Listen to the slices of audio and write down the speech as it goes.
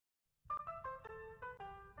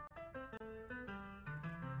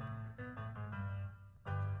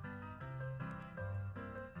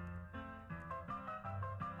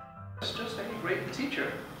Just a great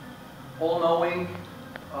teacher, all-knowing,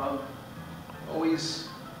 always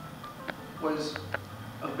was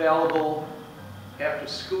available after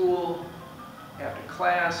school, after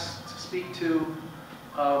class, to speak to,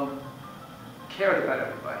 cared about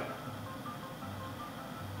everybody,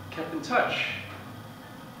 kept in touch.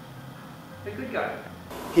 A good guy.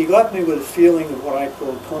 He got me with a feeling of what I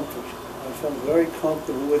call comfort. I felt very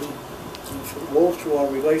comfortable with him. And all through our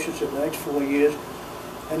relationship, the next 4 years,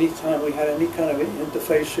 anytime we had any kind of an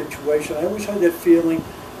interface situation, I always had that feeling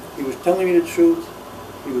he was telling me the truth.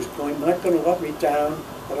 He was not going to let me down,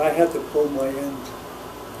 but I had to pull my end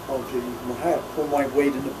of I had to pull my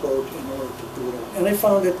weight in the boat in order to do it all. And I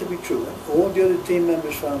found that to be true. And all the other team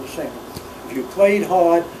members found the same. If you played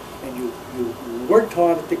hard and you worked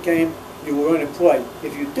hard at the game, you were going to play.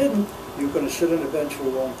 If you didn't, you were going to sit on the bench for a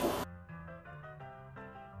long time.